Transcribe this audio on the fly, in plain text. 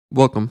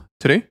Welcome.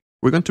 Today,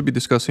 we're going to be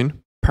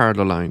discussing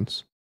parallel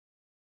lines.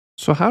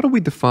 So how do we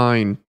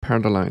define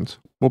parallel lines?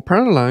 Well,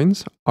 parallel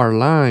lines are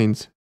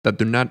lines that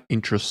do not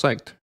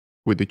intersect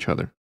with each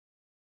other.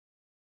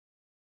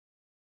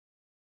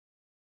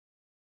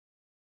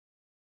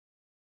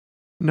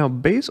 Now,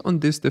 based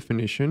on this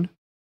definition,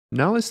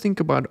 now let's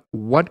think about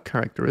what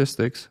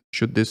characteristics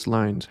should these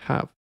lines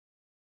have.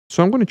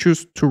 So I'm going to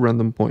choose two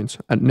random points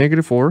at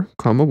 -4,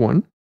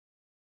 1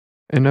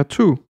 and at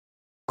 2,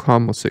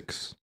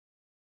 6.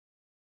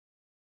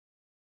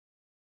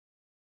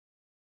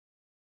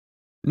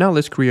 Now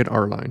let's create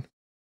our line.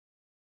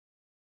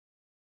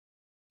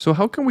 So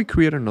how can we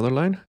create another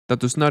line that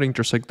does not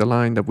intersect the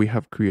line that we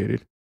have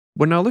created?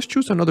 Well, now let's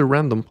choose another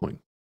random point.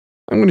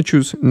 I'm going to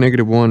choose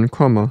 -1,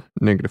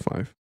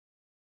 -5.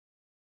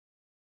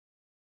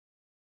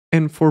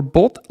 And for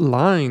both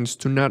lines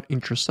to not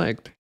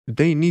intersect,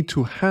 they need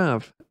to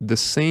have the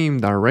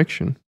same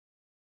direction.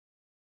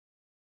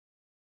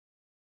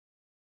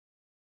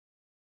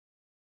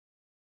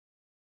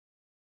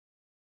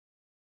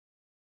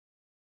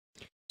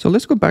 So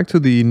let's go back to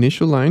the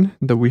initial line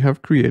that we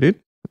have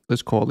created.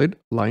 Let's call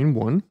it line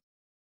 1.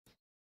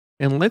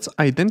 And let's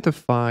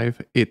identify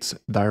its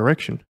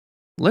direction.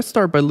 Let's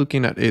start by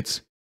looking at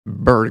its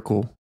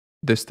vertical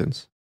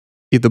distance.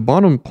 If the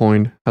bottom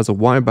point has a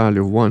y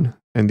value of 1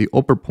 and the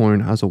upper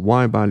point has a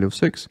y value of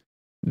 6,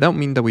 that would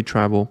mean that we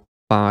travel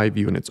 5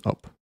 units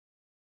up.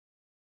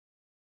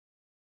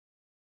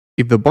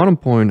 If the bottom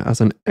point has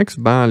an x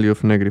value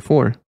of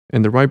 -4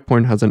 and the right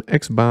point has an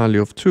x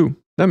value of 2,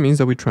 that means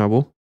that we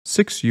travel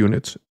 6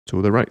 units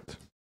to the right.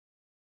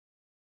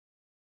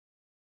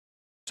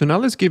 So now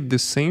let's give the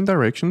same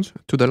directions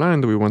to the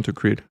line that we want to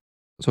create.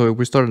 So if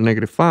we start at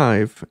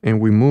 -5 and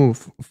we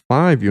move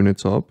 5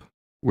 units up,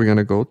 we're going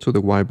to go to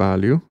the y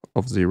value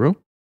of 0.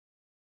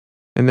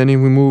 And then if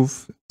we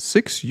move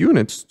 6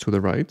 units to the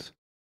right,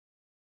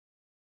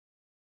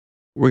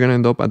 we're going to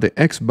end up at the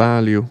x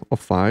value of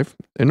 5.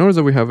 And notice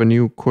that we have a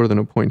new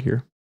coordinate point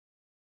here,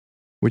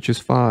 which is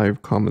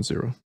 5,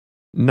 0.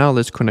 Now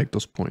let's connect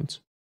those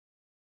points.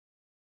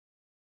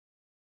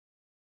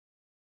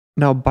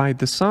 Now by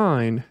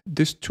design,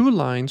 these two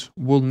lines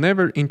will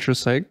never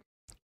intersect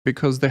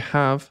because they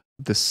have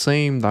the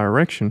same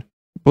direction.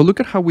 But look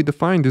at how we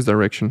define this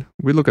direction.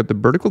 We look at the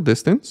vertical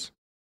distance,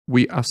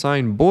 we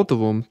assign both of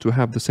them to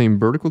have the same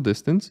vertical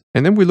distance,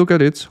 and then we look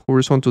at its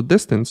horizontal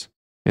distance,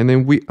 and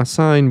then we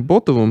assign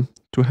both of them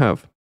to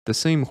have the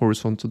same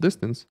horizontal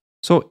distance.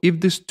 So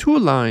if these two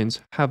lines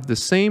have the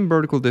same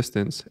vertical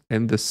distance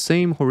and the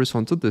same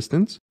horizontal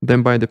distance,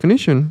 then by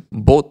definition,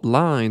 both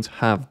lines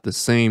have the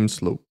same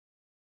slope.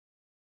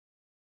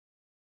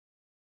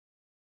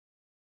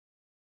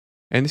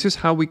 And this is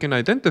how we can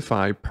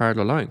identify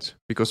parallel lines,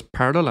 because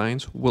parallel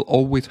lines will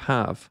always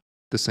have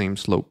the same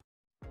slope.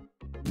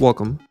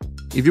 Welcome.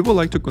 If you would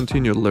like to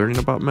continue learning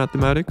about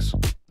mathematics,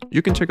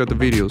 you can check out the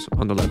videos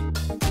on the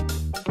left.